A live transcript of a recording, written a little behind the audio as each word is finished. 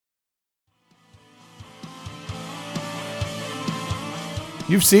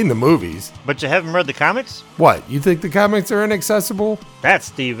You've seen the movies. But you haven't read the comics? What, you think the comics are inaccessible? That's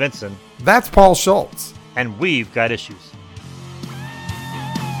Steve Vinson. That's Paul Schultz. And we've got issues.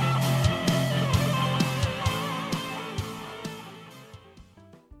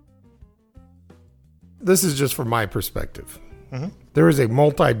 This is just from my perspective. Mm-hmm. There is a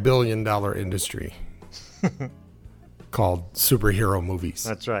multi-billion-dollar industry called superhero movies.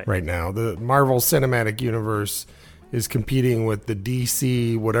 That's right. Right now. The Marvel Cinematic Universe is competing with the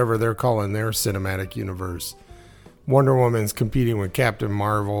DC, whatever they're calling their cinematic universe. Wonder Woman's competing with Captain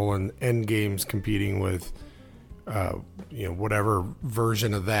Marvel, and Endgame's competing with whatever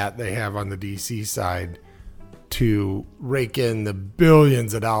version of that they have on the DC side to rake in the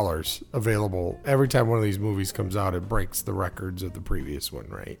billions of dollars available. Every time one of these movies comes out, it breaks the records of the previous one,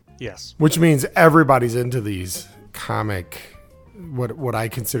 right? Yes. Which means everybody's into these what I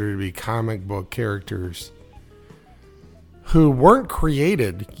consider to be comic book characters who weren't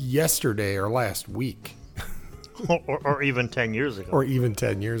created yesterday or last week. or even 10 years ago. Or even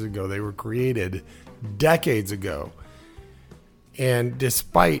 10 years ago. They were created decades ago. And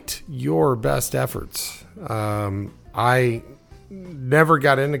despite your best efforts, I never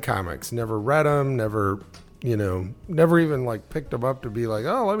got into comics, never read them, never even like picked them up to be like,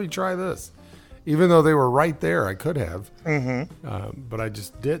 oh, let me try this. Even though they were right there, I could have, but I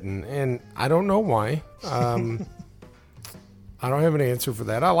just didn't. And I don't know why. I don't have an answer for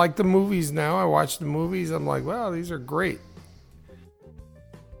that. I like the movies now. I watch the movies. I'm like, wow, these are great.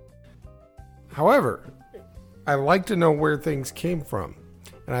 However, I like to know where things came from.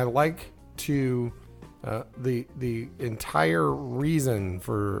 And I like to, the entire reason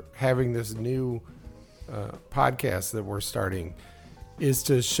for having this new podcast that we're starting is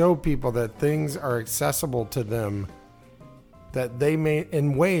to show people that things are accessible to them that they may,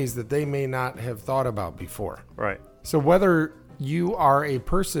 in ways that they may not have thought about before. Right. So whether you are a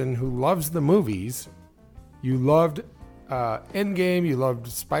person who loves the movies, you loved Endgame, you loved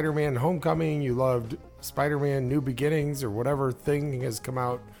Spider-Man Homecoming, you loved Spider-Man New Beginnings, or whatever thing has come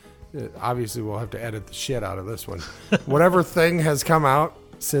out. Obviously, we'll have to edit the shit out of this one. Whatever thing has come out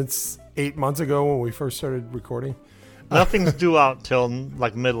since 8 months ago when we first started recording. Nothing's due out till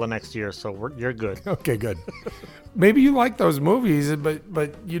like middle of next year, so you're good. Okay, good. Maybe you like those movies,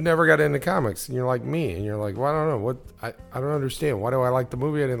 but you never got into comics, and you're like me, and you're like, well, I don't know, I don't understand. Why do I like the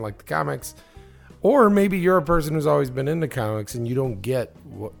movie? I didn't like the comics. Or maybe you're a person who's always been into comics, and you don't get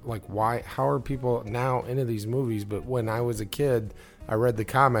how are people now into these movies? But when I was a kid, I read the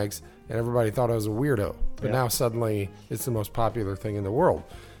comics, and everybody thought I was a weirdo. But now suddenly, it's the most popular thing in the world.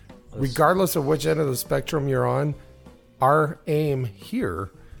 Regardless of which end of the spectrum you're on, our aim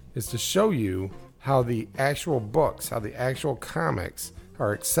here is to show you how the actual books, how the actual comics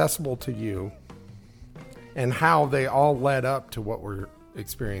are accessible to you, and how they all led up to what we're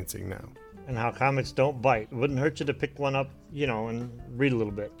experiencing now. And how comics don't bite. It wouldn't hurt you to pick one up, and read a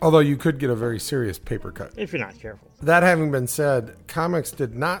little bit. Although you could get a very serious paper cut. If you're not careful. That having been said, comics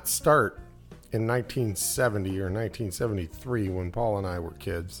did not start in 1970 or 1973 when Paul and I were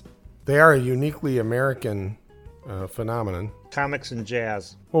kids. They are a uniquely American phenomenon. Comics and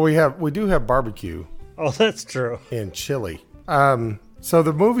jazz. Well, we do have barbecue. Oh, that's true. And chili. So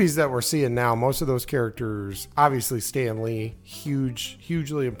the movies that we're seeing now, most of those characters, obviously Stan Lee,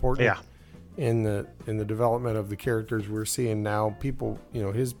 hugely important. Yeah. In the development of the characters we're seeing now, people,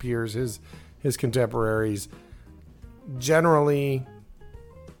 his peers, his contemporaries, generally,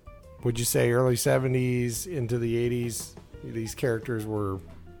 would you say early 70s into the 80s, these characters were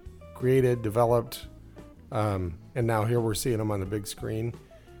created, developed, and now here we're seeing them on the big screen.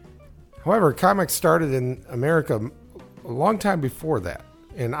 However, comics started in America a long time before that,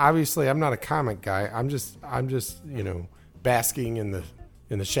 and obviously I'm not a comic guy. I'm just basking in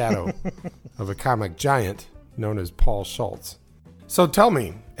the shadow of a comic giant known as Paul Schultz. So tell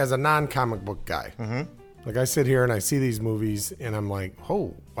me, as a non-comic book guy, like I sit here and I see these movies and I'm like,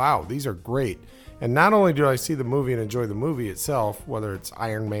 oh, wow, these are great. And not only do I see the movie and enjoy the movie itself, whether it's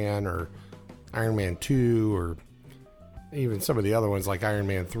Iron Man or Iron Man 2 or even some of the other ones like Iron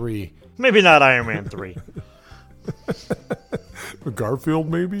Man 3. Maybe not Iron Man 3. Garfield,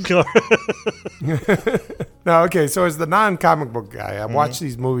 maybe? No, okay, so as the non-comic book guy, I watch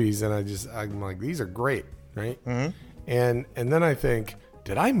these movies and I'm like, these are great, right? And then I think,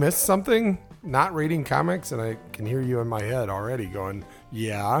 did I miss something not reading comics? And I can hear you in my head already going,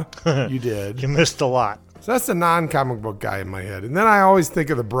 yeah, you did. You missed a lot. So that's the non-comic book guy in my head. And then I always think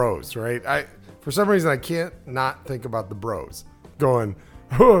of the bros, right? For some reason, I can't not think about the bros going,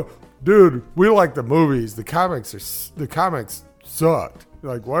 oh, dude, we like the movies. The comics sucked.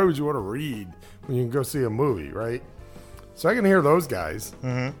 Like, why would you want to read when you can go see a movie, right? So I can hear those guys.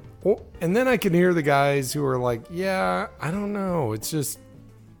 Mm-hmm. Well, and then I can hear the guys who are like, yeah, I don't know. It's just,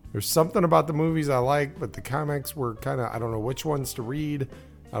 there's something about the movies I like, but the comics were kind of, I don't know which ones to read.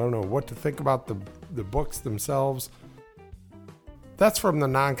 I don't know what to think about the books themselves. That's from the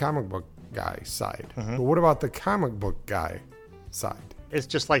non-comic book guy side. Mm-hmm. But what about the comic book guy side? It's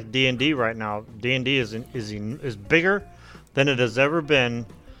just like D&D right now. D&D is bigger than it has ever been,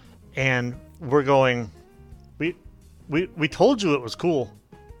 and we're going, we told you it was cool.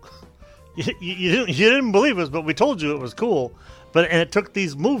 You didn't believe us, but we told you it was cool. And it took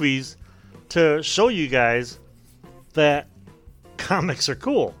these movies to show you guys that comics are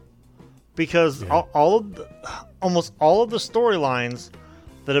cool, because almost all of the storylines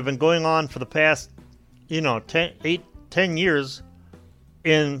that have been going on for the past 10 years,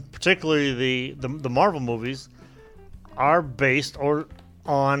 in particularly the Marvel movies, are based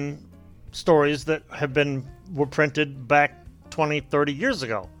on stories that were printed back 20, 30 years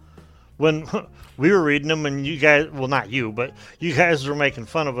ago, when we were reading them, and you guys, well, not you, but you guys were making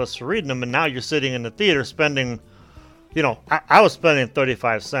fun of us for reading them, and now you're sitting in the theater spending, I was spending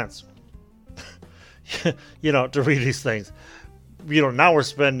 35 cents, to read these things. Now we're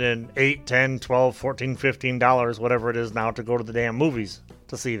spending $8, $10, $12, $14, $15, whatever it is now, to go to the damn movies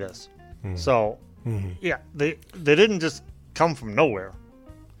to see this. Mm-hmm. So, yeah, they didn't just come from nowhere.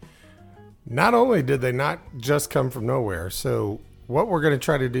 Not only did they not just come from nowhere, so what we're going to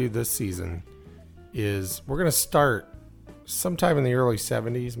try to do this season is we're going to start sometime in the early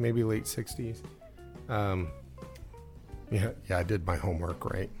 70s, maybe late 60s. Yeah, I did my homework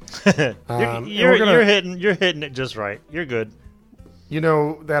right. You're hitting it just right. You're good.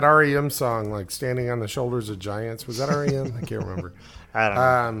 That REM song, like "Standing on the Shoulders of Giants," was that REM? I can't remember. I don't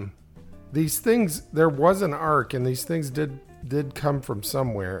know. These things, there was an arc, and these things did come from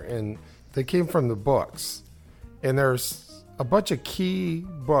somewhere, and they came from the books. And there's a bunch of key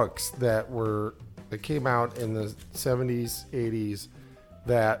books that came out in the 70s, 80s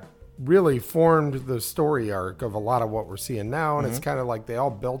that really formed the story arc of a lot of what we're seeing now. And It's kind of like they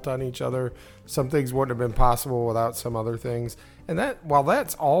all built on each other. Some things wouldn't have been possible without some other things. And while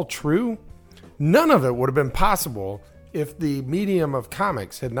that's all true, none of it would have been possible if the medium of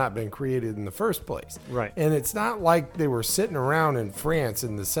comics had not been created in the first place. Right. And it's not like they were sitting around in France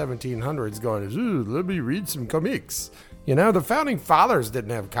in the 1700s going, ooh, let me read some comics. The founding fathers didn't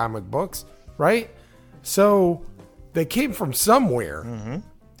have comic books, right? So they came from somewhere. Mm-hmm.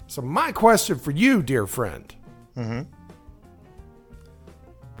 So my question for you, dear friend,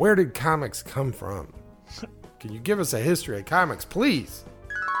 where did comics come from? Can you give us a history of comics, please?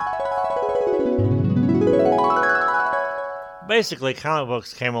 Basically, comic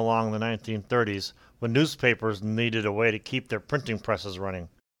books came along in the 1930s when newspapers needed a way to keep their printing presses running.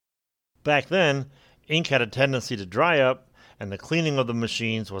 Back then, ink had a tendency to dry up, and the cleaning of the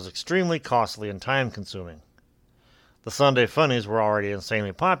machines was extremely costly and time-consuming. The Sunday funnies were already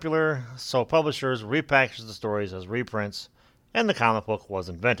insanely popular, so publishers repackaged the stories as reprints, and the comic book was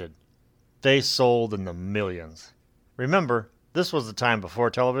invented. They sold in the millions. Remember, this was the time before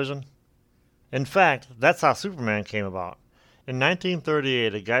television. In fact, that's how Superman came about. In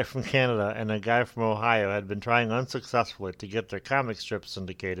 1938, a guy from Canada and a guy from Ohio had been trying unsuccessfully to get their comic strips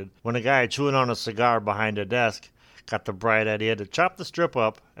syndicated when a guy chewing on a cigar behind a desk got the bright idea to chop the strip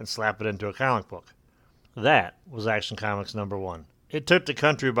up and slap it into a comic book. That was Action Comics #1. It took the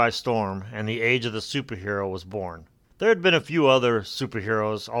country by storm, and the age of the superhero was born. There had been a few other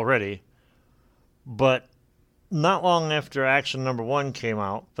superheroes already, but not long after Action #1 came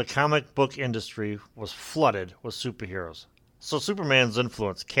out, the comic book industry was flooded with superheroes. So Superman's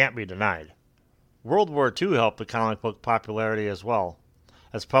influence can't be denied. World War II helped the comic book popularity as well,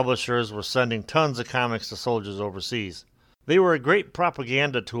 as publishers were sending tons of comics to soldiers overseas. They were a great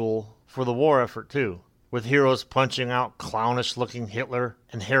propaganda tool for the war effort too, with heroes punching out clownish-looking Hitler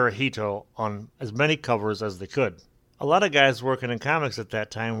and Hirohito on as many covers as they could. A lot of guys working in comics at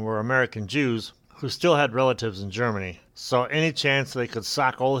that time were American Jews who still had relatives in Germany, so any chance they could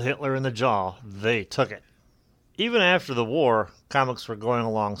sock old Hitler in the jaw, they took it. Even after the war, comics were going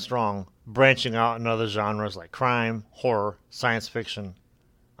along strong, branching out in other genres like crime, horror, science fiction,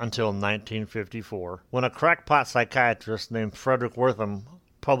 until 1954, when a crackpot psychiatrist named Frederick Wertham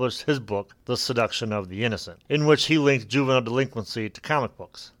published his book, The Seduction of the Innocent, in which he linked juvenile delinquency to comic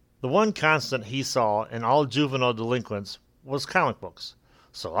books. The one constant he saw in all juvenile delinquents was comic books,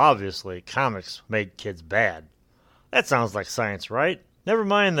 so obviously comics made kids bad. That sounds like science, right? Never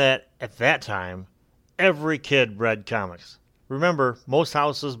mind that, at that time, every kid read comics. Remember, most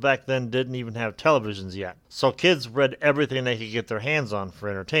houses back then didn't even have televisions yet, so kids read everything they could get their hands on for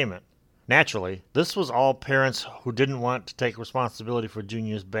entertainment. Naturally, this was all parents who didn't want to take responsibility for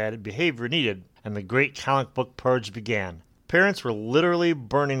Junior's bad behavior needed, and the great comic book purge began. Parents were literally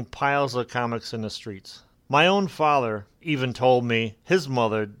burning piles of comics in the streets. My own father even told me his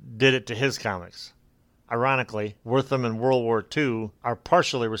mother did it to his comics. Ironically, Wortham and World War II are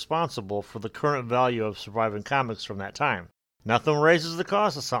partially responsible for the current value of surviving comics from that time. Nothing raises the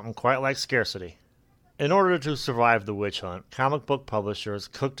cost of something quite like scarcity. In order to survive the witch hunt, comic book publishers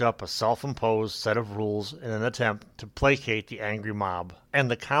cooked up a self-imposed set of rules in an attempt to placate the angry mob, and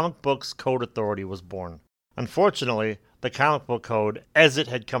the Comic Books Code Authority was born. Unfortunately, the Comic Book Code, as it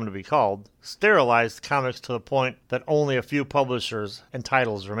had come to be called, sterilized comics to the point that only a few publishers and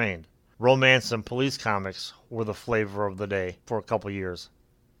titles remained. Romance and police comics were the flavor of the day for a couple years,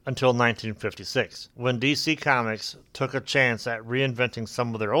 until 1956, when DC Comics took a chance at reinventing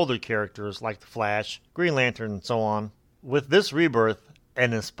some of their older characters like the Flash, Green Lantern, and so on. With this rebirth,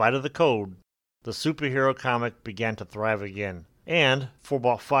 and in spite of the code, the superhero comic began to thrive again, and for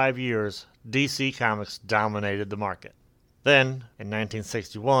about 5 years, DC Comics dominated the market. Then, in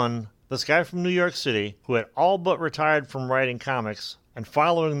 1961, this guy from New York City, who had all but retired from writing comics, and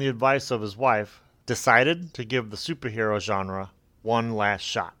following the advice of his wife, decided to give the superhero genre one last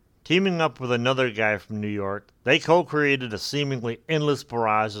shot. Teaming up with another guy from New York, they co-created a seemingly endless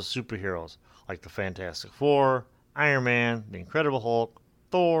barrage of superheroes, like the Fantastic Four, Iron Man, the Incredible Hulk,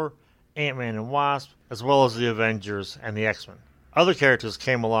 Thor, Ant-Man and Wasp, as well as the Avengers and the X-Men. Other characters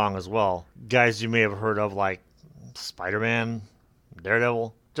came along as well, guys you may have heard of like Spider-Man,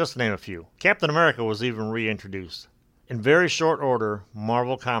 Daredevil, just to name a few. Captain America was even reintroduced. In very short order,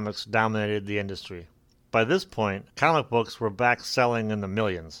 Marvel Comics dominated the industry. By this point, comic books were back selling in the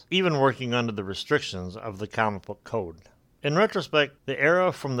millions, even working under the restrictions of the comic book code. In retrospect, the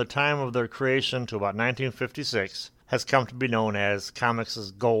era from the time of their creation to about 1956 has come to be known as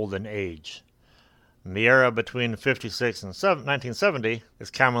comics' golden age. And the era between 56 and 1970 is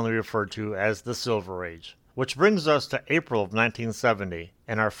commonly referred to as the Silver Age, which brings us to April of 1970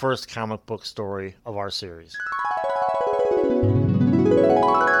 and our first comic book story of our series.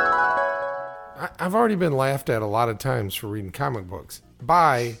 I've already been laughed at a lot of times for reading comic books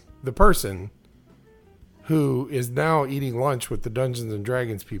by the person who is now eating lunch with the Dungeons and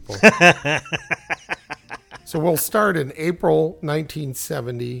Dragons people. So we'll start in April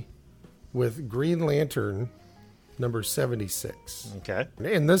 1970 with Green Lantern number 76. Okay.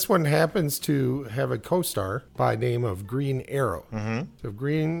 And this one happens to have a co-star by name of Green Arrow. Mm-hmm. So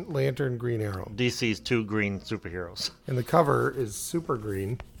Green Lantern, Green Arrow. DC's two green superheroes. And the cover is super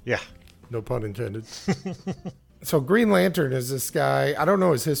green. Yeah. No pun intended. So Green Lantern is this guy. I don't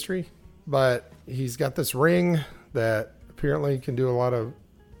know his history, but he's got this ring that apparently can do a lot of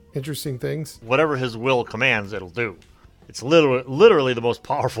interesting things. Whatever his will commands, it'll do. It's literally the most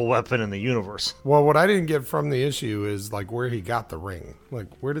powerful weapon in the universe. Well, what I didn't get from the issue is like where he got the ring. Like,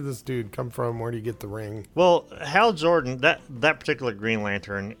 where did this dude come from? Where did he get the ring? Well, Hal Jordan, that particular Green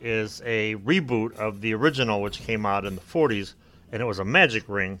Lantern is a reboot of the original, which came out in the 40s, and it was a magic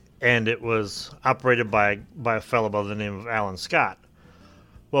ring, and it was operated by a fellow by the name of Alan Scott.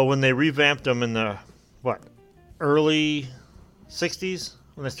 Well, when they revamped him in the, early 60s,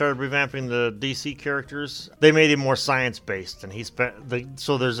 when they started revamping the DC characters, they made him more science-based, and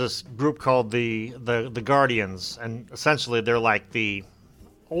so there's this group called the Guardians, and essentially they're like the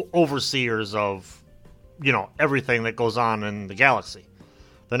overseers of, everything that goes on in the galaxy.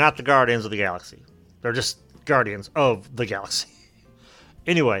 They're not the Guardians of the Galaxy. They're just Guardians of the Galaxy.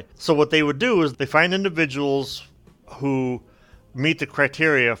 Anyway, so what they would do is they find individuals who meet the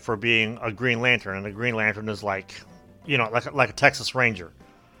criteria for being a Green Lantern, and a Green Lantern is like a Texas Ranger.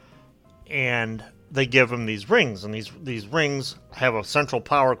 And they give them these rings, and these rings have a central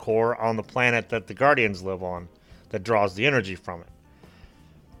power core on the planet that the Guardians live on that draws the energy from it.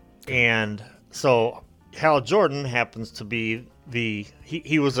 And so Hal Jordan happens to be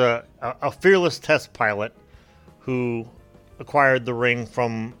he was a fearless test pilot who acquired the ring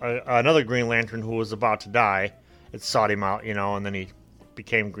from another Green Lantern who was about to die. It sought him out, and then he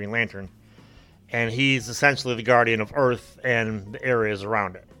became Green Lantern. And he's essentially the guardian of Earth and the areas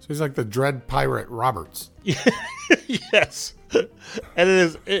around it. So he's like the Dread Pirate Roberts. Yes.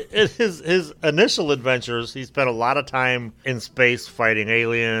 And in his initial adventures, he spent a lot of time in space fighting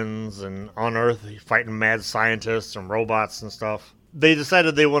aliens, and on Earth fighting mad scientists and robots and stuff. They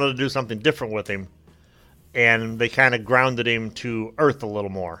decided they wanted to do something different with him, and they kind of grounded him to Earth a little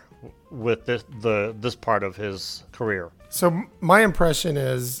more with this part of his career. So my impression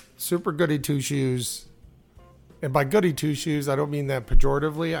is super goody two-shoes. And by goody two-shoes, I don't mean that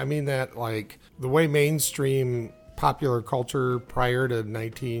pejoratively. I mean that like the way mainstream popular culture prior to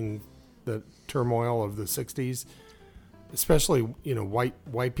 19 the turmoil of the 60s, especially,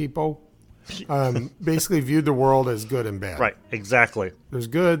 white people, basically viewed the world as good and bad. Right, exactly. There's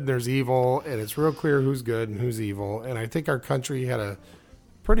good, there's evil, and it's real clear who's good and who's evil. And I think our country had a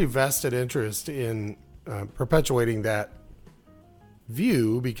pretty vested interest in perpetuating that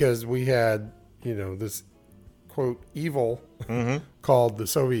view, because we had, this quote evil called the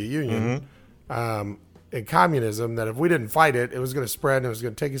Soviet Union and communism, that if we didn't fight it, it was going to spread and it was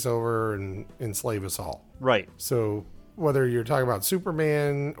going to take us over and enslave us all. Right. So whether you're talking about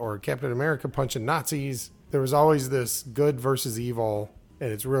Superman or Captain America punching Nazis, there was always this good versus evil,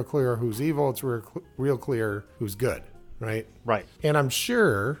 and it's real clear who's evil. It's real clear who's good, right? Right. And I'm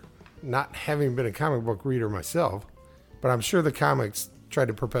sure, not having been a comic book reader myself, but I'm sure the comics tried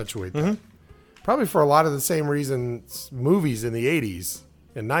to perpetuate that. Probably for a lot of the same reasons movies in the 80s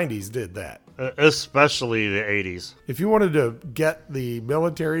and 90s did that. Especially the 80s. If you wanted to get the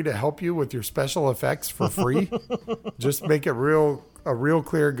military to help you with your special effects for free, just make it a real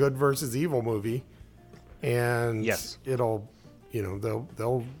clear good versus evil movie, and yes, it'll,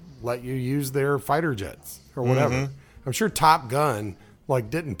 they'll let you use their fighter jets or whatever. I'm sure Top Gun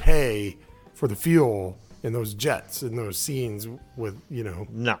didn't pay for the fuel in those jets in those scenes with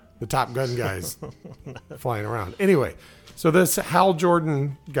no, the Top Gun guys flying around. Anyway, so this Hal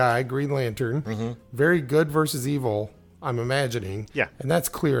Jordan guy, Green Lantern, very good versus evil, I'm imagining. Yeah. And that's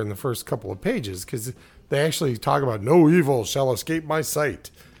clear in the first couple of pages, because they actually talk about no evil shall escape my sight.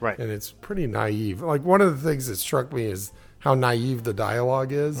 Right. And it's pretty naive. One of the things that struck me is how naive the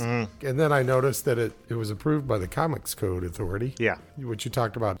dialogue is. And then I noticed that it was approved by the Comics Code Authority. Yeah. Which you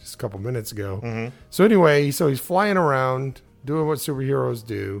talked about just a couple minutes ago. So anyway, he's flying around doing what superheroes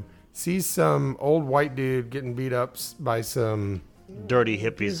do. Sees some old white dude getting beat up by some dirty used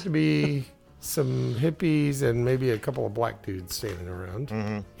hippies. to be some hippies and maybe a couple of black dudes standing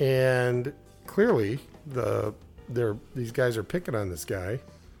around. And clearly these guys are picking on this guy,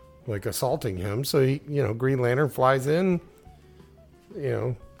 assaulting him. So he, Green Lantern flies in,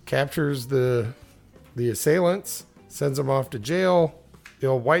 captures the assailants, sends them off to jail. The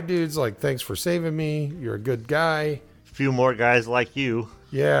old white dude's like, thanks for saving me. You're a good guy. Few more guys like you.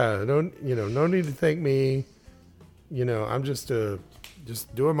 Yeah, no need to thank me. I'm just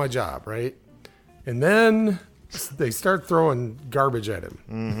doing my job, right? And then they start throwing garbage at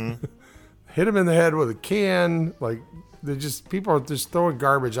him. Hit him in the head with a can. People are just throwing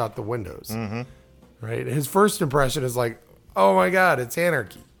garbage out the windows, right? His first impression is oh my God, it's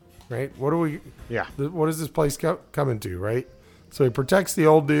anarchy, right? What is this place coming to, right? So he protects the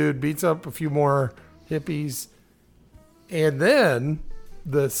old dude, beats up a few more hippies, and then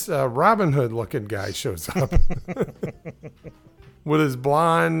this Robin Hood looking guy shows up with his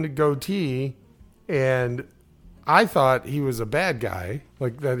blonde goatee, and I thought he was a bad guy,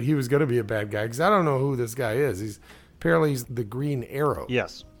 that he was going to be a bad guy, because I don't know who this guy is. Apparently he's the Green Arrow.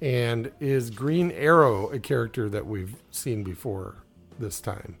 Yes. And is Green Arrow a character that we've seen before this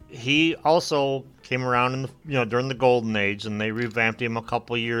time? He also came around in the, during the Golden Age, and they revamped him a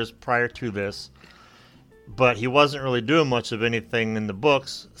couple years prior to this. But he wasn't really doing much of anything in the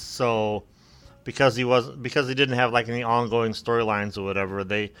books, so because he didn't have any ongoing storylines or whatever,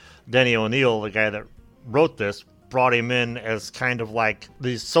 Denny O'Neil, the guy that wrote this, brought him in as kind of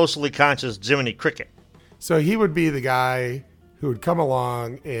the socially conscious Jiminy Cricket. So he would be the guy who would come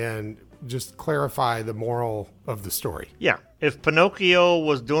along and just clarify the moral of the story. Yeah. If Pinocchio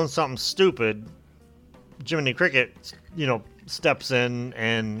was doing something stupid, Jiminy Cricket, steps in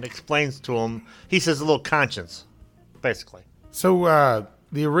and explains to him. He says a little conscience, basically. So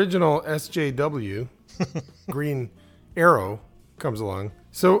the original SJW, Green Arrow, comes along.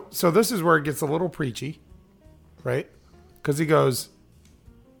 So this is where it gets a little preachy, right? Because he goes,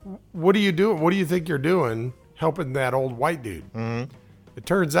 what are you doing? What do you think you're doing helping that old white dude? It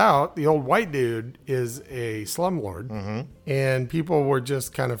turns out the old white dude is a slumlord, and people were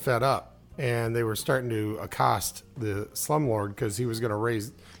just kind of fed up. And they were starting to accost the slumlord because he was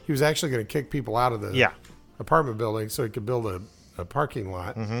actually going to kick people out of the apartment building so he could build a parking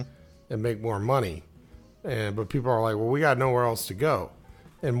lot and make more money. But people are like, well, we got nowhere else to go.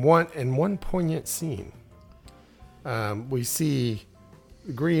 And one poignant scene, we see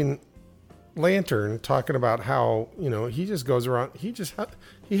Green Lantern talking about how, he just goes around,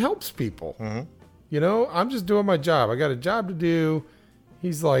 he helps people. I'm just doing my job. I got a job to do.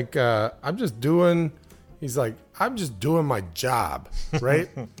 He's like, I'm just doing my job, right?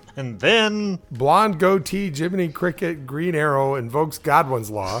 And then blonde goatee, Jiminy Cricket, Green Arrow invokes Godwin's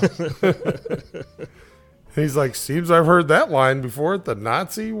law. He's like, seems I've heard that line before at the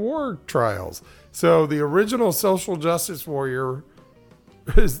Nazi war trials. So the original social justice warrior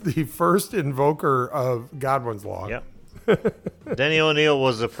the first invoker of Godwin's Law. Yep. Denny O'Neil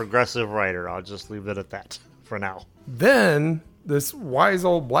was a progressive writer. I'll just leave it at that for now. Then this wise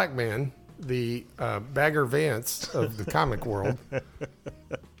old black man, the Bagger Vance of the comic world,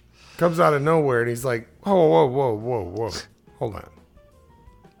 comes out of nowhere and he's like, whoa. Hold on.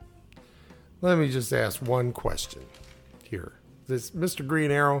 Let me just ask one question here. This Mr. Green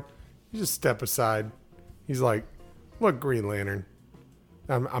Arrow, you just step aside. He's like, look, Green Lantern.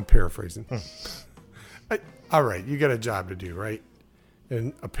 I'm paraphrasing. All right, you got a job to do, right?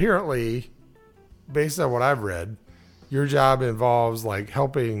 And apparently, based on what I've read, your job involves like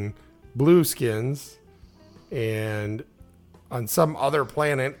helping blue skins and on some other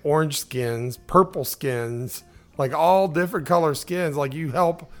planet, orange skins, purple skins, like all different color skins. Like you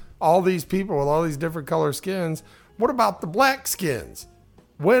help all these people with all these different color skins. What about the black skins?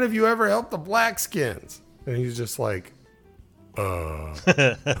 When have you ever helped the black skins? And he's just like, I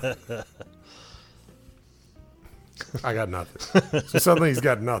got nothing. So suddenly he's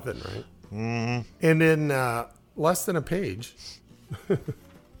got nothing, right? Mm-hmm. And in less than a page,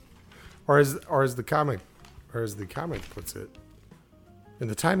 or as the comic puts it, in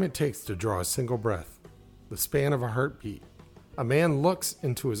the time it takes to draw a single breath, the span of a heartbeat, a man looks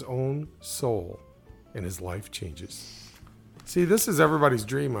into his own soul, and his life changes. See, this is everybody's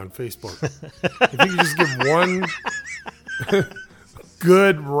dream on Facebook. If you could just give one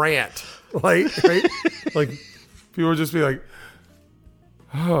good rant, right? Like people would just be like,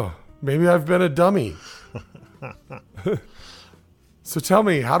 oh, maybe I've been a dummy. So tell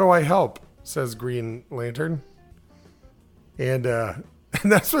me, how do I help? Says Green Lantern. And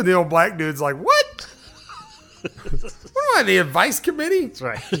that's when the old black dude's like, what? What am I, the advice committee? That's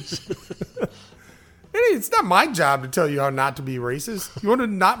right. It's not my job to tell you how not to be racist. You want to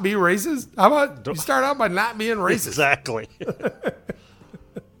not be racist? How about you start out by not being racist? Exactly.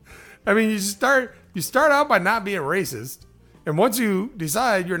 I mean, you start out by not being racist, and once you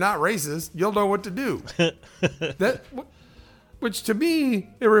decide you're not racist, you'll know what to do. Which to me,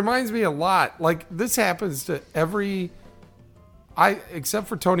 it reminds me a lot. Like this happens to except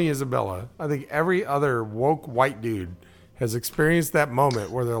for Tony Isabella, I think every other woke white dude has experienced that moment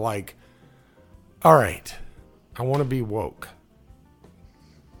where they're like, all right, I want to be woke.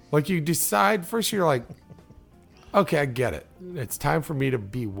 Like you decide, first you're like, okay, I get it. It's time for me to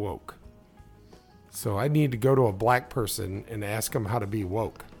be woke. So I need to go to a black person and ask them how to be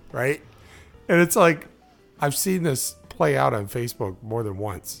woke, right? And it's like, I've seen this play out on Facebook more than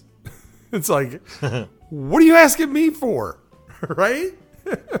once. It's like, what are you asking me for? Right?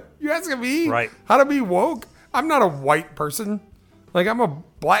 You asking me how to be woke? I'm not a white person. Like I'm a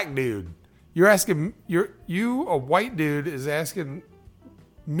black dude. You're asking, you a white dude is asking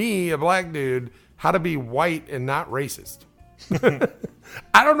me, a black dude, how to be white and not racist.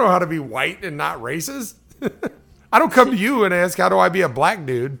 I don't know how to be white and not racist. I don't come to you and ask, how do I be a black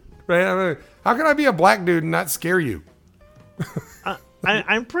dude? Right? I mean, how can I be a black dude and not scare you?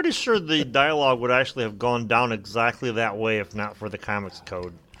 I'm pretty sure the dialogue would actually have gone down exactly that way if not for the comics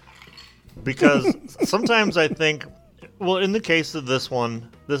code. Because sometimes I think, well, in the case of this one,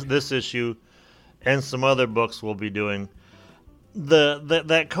 this issue, and some other books we'll be doing,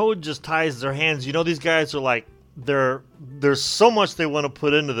 that code just ties their hands. You know, these guys are like, there's so much they want to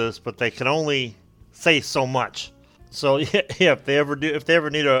put into this, but they can only say so much. So yeah, if they ever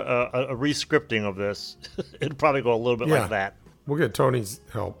need a re-scripting of this, it'd probably go a little bit like that. We'll get Tony's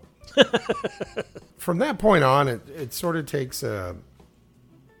help. From that point on, it sort of takes I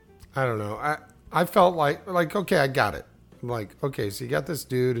don't know. I felt like okay, I got it. I'm like, okay, so you got this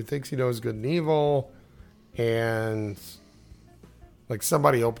dude who thinks he knows good and evil, and like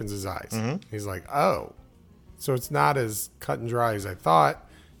somebody opens his eyes. Mm-hmm. He's like, oh, so it's not as cut and dry as I thought.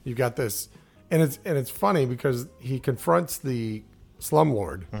 You got this, and it's funny because he confronts the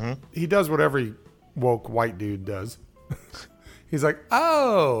slumlord. Mm-hmm. He does what every woke white dude does. He's like,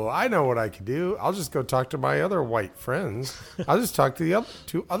 oh, I know what I can do. I'll just go talk to my other white friends. I'll just talk to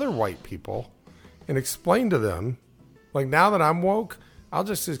to other white people and explain to them. Like now that I'm woke, I'll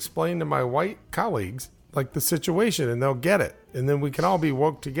just explain to my white colleagues like the situation and they'll get it. And then we can all be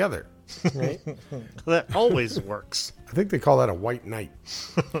woke together. Right? That always works. I think they call that a white knight.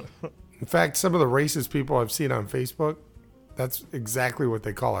 In fact, some of the racist people I've seen on Facebook, that's exactly what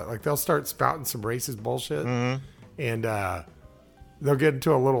they call it. Like they'll start spouting some racist bullshit and they'll get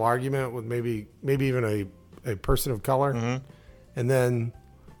into a little argument with maybe even a person of color. And then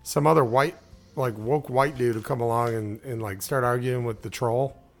some other white, like woke white dude will come along and like start arguing with the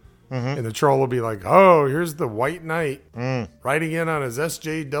troll. And the troll will be like, oh, here's the white knight riding in on his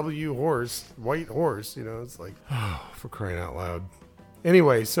SJW horse, white horse. You know, it's like, oh, for crying out loud.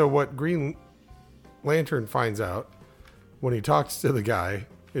 Anyway, so what Green Lantern finds out when he talks to the guy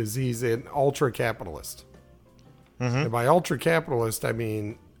is he's an ultra capitalist. And by ultra capitalist, I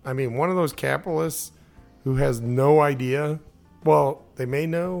mean one of those capitalists who has no idea. Well, they may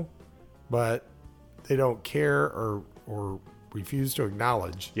know, but they don't care or refuse to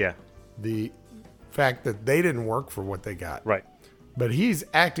acknowledge the fact that they didn't work for what they got. Right. But he's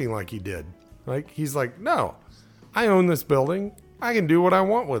acting like he did. Like he's like, no, I own this building. I can do what I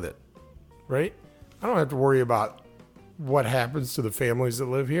want with it. Right? I don't have to worry about what happens to the families that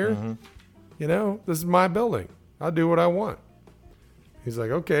live here. You know, this is my building. I'll do what I want. He's like,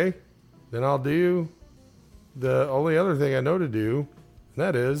 okay, then I'll do the only other thing I know to do, and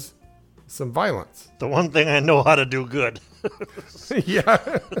that is some violence. The one thing I know how to do good.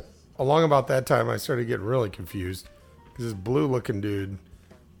 Yeah. Along about that time, I started getting really confused because this blue-looking dude,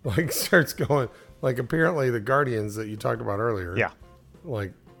 like, starts going, like, apparently the Guardians that you talked about earlier,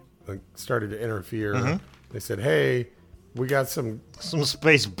 like started to interfere. They said, hey, we got some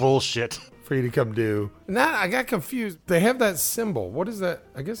space bullshit for you to come do. And that, I got confused. They have that symbol. What is that?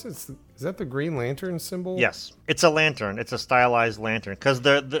 I guess is that the Green Lantern symbol? Yes. It's a lantern. It's a stylized lantern. Because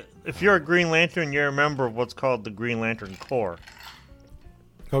if you're a Green Lantern, you're a member of what's called the Green Lantern Corps.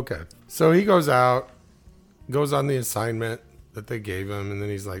 Okay. So he goes out, goes on the assignment that they gave him, and then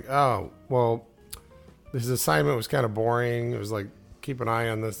he's like, oh, well, his assignment was kind of boring. It was like, keep an eye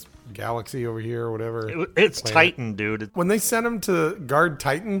on this galaxy over here or whatever. It's planet. Titan, dude. When they sent him to guard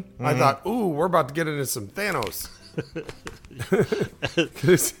Titan, I thought, ooh, we're about to get into some Thanos.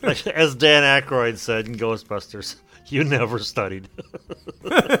 As Dan Aykroyd said in Ghostbusters, you never studied.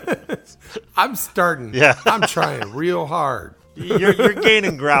 I'm starting. Yeah. I'm trying real hard. You're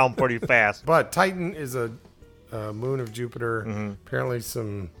gaining ground pretty fast. But Titan is a moon of Jupiter. Apparently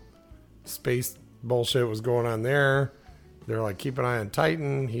some space bullshit was going on there. They're like, keep an eye on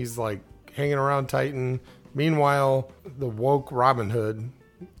Titan. He's like hanging around Titan. Meanwhile, the woke Robin Hood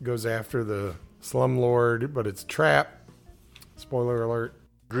goes after the slumlord, but it's a trap. Spoiler alert.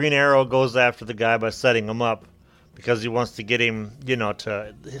 Green Arrow goes after the guy by setting him up because he wants to get him,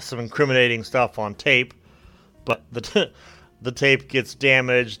 to some incriminating stuff on tape. But the tape gets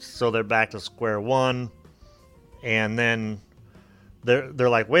damaged, so they're back to square one. And then they're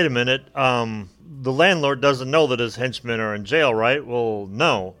like, wait a minute, the landlord doesn't know that his henchmen are in jail, right? Well,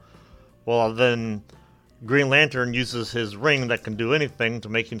 no. Well, then Green Lantern uses his ring that can do anything to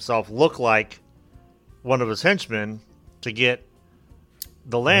make himself look like one of his henchmen to get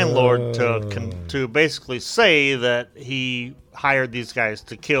the landlord to basically say that he hired these guys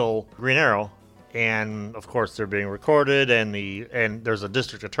to kill Green Arrow. And of course they're being recorded, and there's a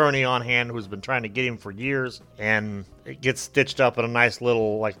district attorney on hand who's been trying to get him for years, and it gets stitched up in a nice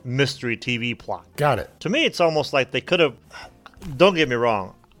little like mystery TV plot. Got it. To me, it's almost like they could have. Don't get me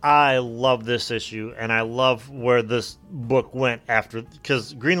wrong, I love this issue, and I love where this book went after,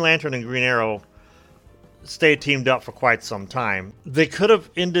 because Green Lantern and Green Arrow stayed teamed up for quite some time. They could have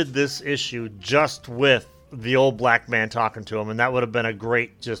ended this issue just with the old black man talking to him, and that would have been a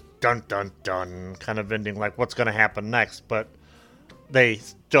great just dun dun dun kind of ending, like what's going to happen next. But they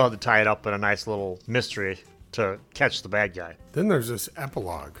still had to tie it up in a nice little mystery to catch the bad guy. Then there's this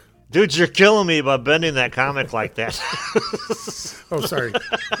epilogue. Dude, you're killing me by bending that comic like that. Oh, sorry.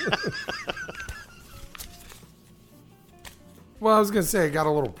 Well, I was going to say it got a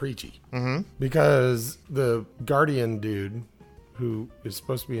little preachy. Because the Guardian dude who is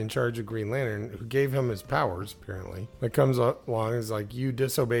supposed to be in charge of Green Lantern, who gave him his powers, apparently, that comes along is like, you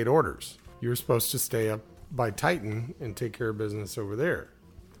disobeyed orders. You were supposed to stay up by Titan and take care of business over there.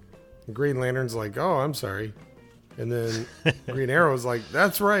 And Green Lantern's like, oh, I'm sorry. And then Green Arrow's like,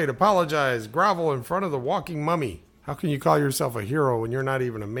 that's right, apologize, grovel in front of the walking mummy. How can you call yourself a hero when you're not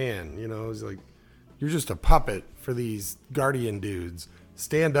even a man? It's like, you're just a puppet for these Guardian dudes.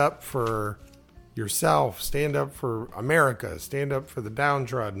 Stand up for yourself, stand up for America, stand up for the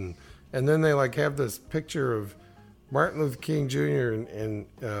downtrodden. And then they like have this picture of Martin Luther King Jr. and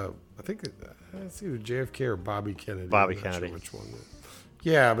I think it's either JFK or Bobby Kennedy. Bobby I'm not Kennedy. sure which one.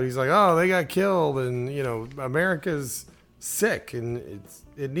 Yeah, but he's like, oh, they got killed, and America's sick, and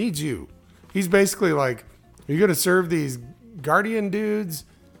it needs you. He's basically like, are you going to serve these Guardian dudes,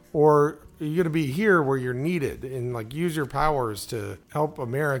 or are you going to be here where you're needed and like use your powers to help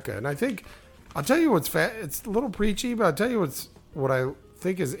America? And I think I'll tell you what's it's a little preachy, but I'll tell you what I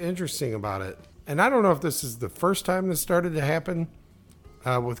think is interesting about it. And I don't know if this is the first time this started to happen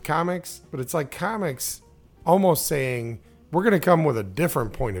with comics, but it's like comics almost saying, we're going to come with a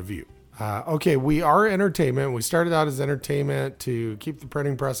different point of view. Okay, we are entertainment. We started out as entertainment to keep the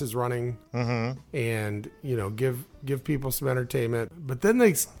printing presses running and, give people some entertainment. But then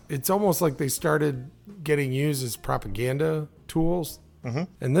it's almost like they started getting used as propaganda tools.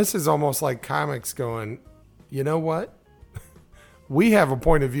 And this is almost like comics going, you know what? We have a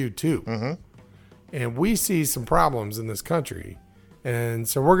point of view too. And we see some problems in this country. And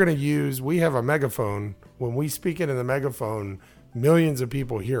so we have a megaphone. When we speak into the megaphone, millions of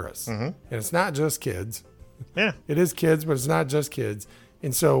people hear us. And it's not just kids. Yeah. It is kids, but it's not just kids.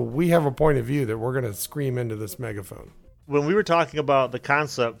 And so we have a point of view that we're going to scream into this megaphone. When we were talking about the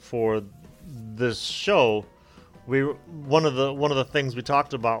concept for this show, one of the things we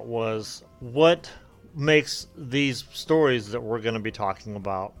talked about was what makes these stories that we're going to be talking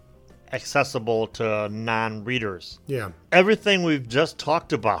about accessible to non-readers. Yeah. Everything we've just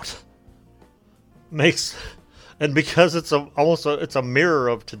talked about makes, and because it's it's a mirror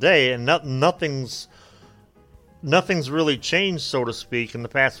of today, and nothing's really changed, so to speak, in the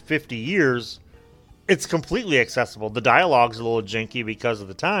past 50 years. It's completely accessible. The dialogue's a little janky because of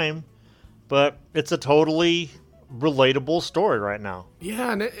the time, but it's a totally relatable story right now.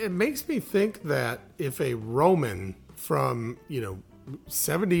 Yeah, and it makes me think that if a Roman from,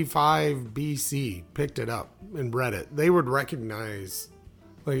 75 BC picked it up and read it, they would recognize,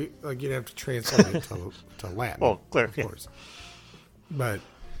 like you'd have to translate it to Latin. Oh, clear, of course. But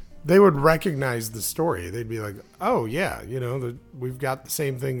they would recognize the story. They'd be like, oh, yeah, we've got the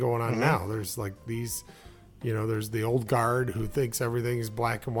same thing going on now. There's like these, there's the old guard who thinks everything is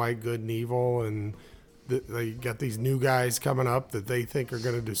black and white, good and evil, and they got these new guys coming up that they think are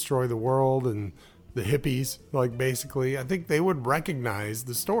going to destroy the world, and the hippies, like, basically. I think they would recognize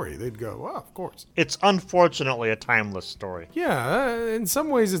the story. They'd go, oh, of course. It's unfortunately a timeless story. Yeah, in some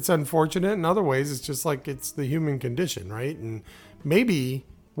ways it's unfortunate. In other ways, it's just like it's the human condition, right? And maybe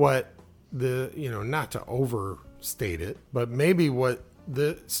what not to overstate it, but maybe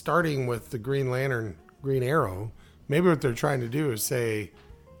starting with the Green Lantern, Green Arrow, maybe what they're trying to do is say,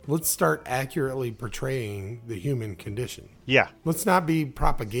 let's start accurately portraying the human condition. Yeah. Let's not be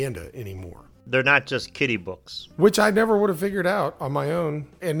propaganda anymore. They're not just kiddie books. Which I never would have figured out on my own.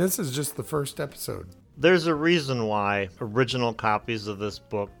 And this is just the first episode. There's a reason why original copies of this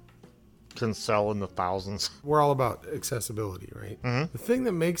book can sell in the thousands. We're all about accessibility, right? The thing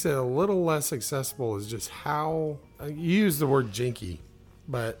that makes it a little less accessible is just how, you use the word jinky,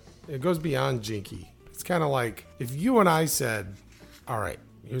 but it goes beyond jinky. It's kind of like if you and I said, all right,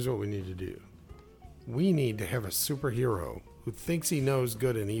 here's what we need to do. We need to have a superhero who thinks he knows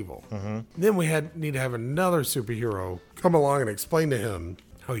good and evil. Then we need to have another superhero come along and explain to him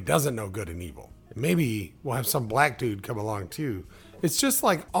how he doesn't know good and evil. And maybe we'll have some black dude come along too. It's just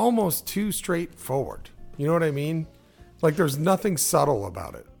like almost too straightforward. You know what I mean? Like there's nothing subtle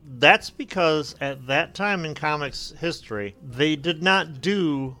about it. That's because at that time in comics history, they did not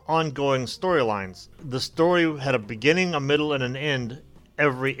do ongoing storylines. The story had a beginning, a middle, and an end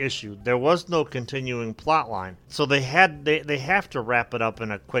every issue. There was no continuing plot line. So they have to wrap it up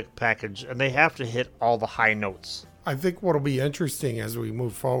in a quick package, and they have to hit all the high notes. I think what'll be interesting as we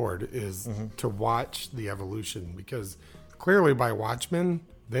move forward is to watch the evolution, because clearly by Watchmen,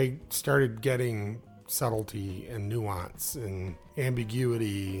 they started getting subtlety and nuance and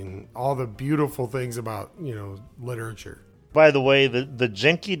ambiguity and all the beautiful things about, literature. By the way, the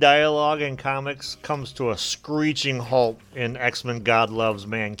janky dialogue in comics comes to a screeching halt in X-Men God Loves,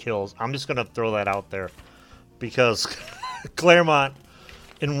 Man Kills. I'm just going to throw that out there because Claremont,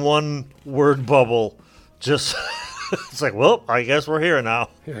 in one word bubble, just it's like, well, I guess we're here now.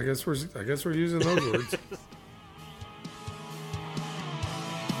 Yeah, I guess we're using those words.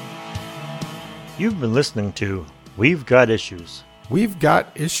 You've been listening to We've Got Issues. We've Got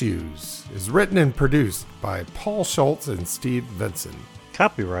Issues is written and produced by Paul Schultz and Steve Vinson.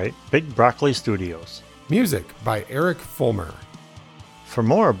 Copyright Big Broccoli Studios. Music by Eric Fulmer. For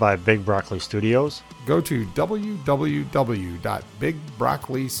more by Big Broccoli Studios, go to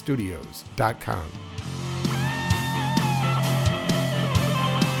www.bigbroccolistudios.com.